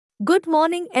Good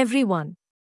morning, everyone.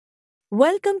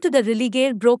 Welcome to the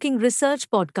Religare Broking Research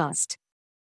Podcast.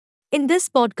 In this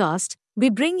podcast,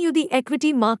 we bring you the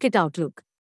equity market outlook.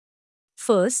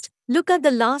 First, look at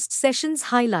the last session's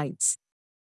highlights.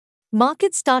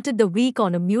 Market started the week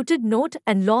on a muted note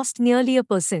and lost nearly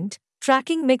 1%,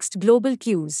 tracking mixed global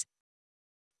cues.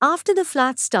 After the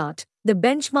flat start, the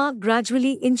benchmark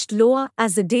gradually inched lower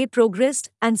as the day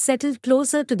progressed and settled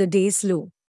closer to the day's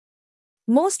low.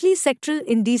 Mostly sectoral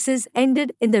indices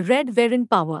ended in the red, wherein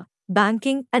power,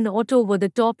 banking, and auto were the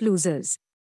top losers.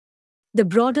 The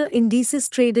broader indices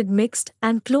traded mixed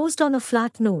and closed on a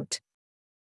flat note.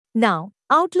 Now,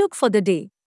 outlook for the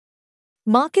day.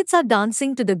 Markets are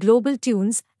dancing to the global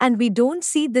tunes, and we don't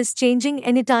see this changing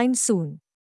anytime soon.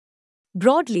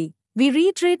 Broadly, we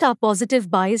reiterate our positive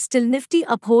bias till Nifty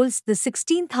upholds the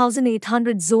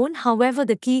 16,800 zone. However,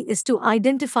 the key is to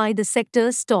identify the sector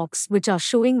stocks which are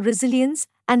showing resilience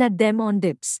and add them on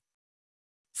dips.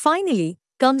 Finally,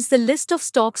 comes the list of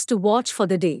stocks to watch for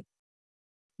the day.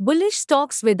 Bullish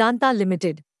stocks: Vedanta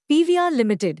Limited, PVR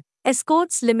Limited,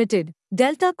 Escorts Limited,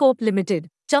 Delta Corp Limited,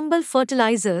 Chambal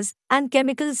Fertilizers and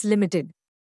Chemicals Limited.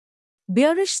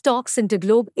 Bearish stocks: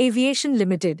 Interglobe Aviation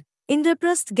Limited,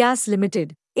 Indraprasth Gas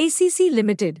Limited, ACC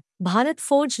Limited, Bharat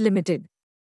Forge Limited.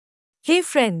 Hey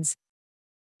friends,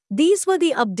 these were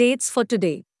the updates for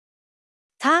today.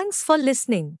 Thanks for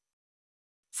listening.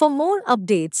 For more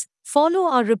updates, follow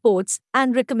our reports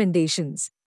and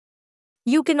recommendations.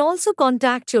 You can also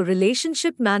contact your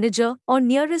relationship manager or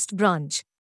nearest branch.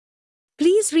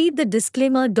 Please read the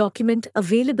disclaimer document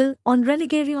available on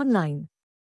Religare Online.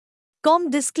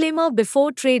 Disclaimer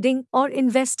before trading or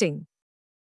investing.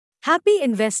 Happy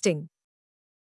investing!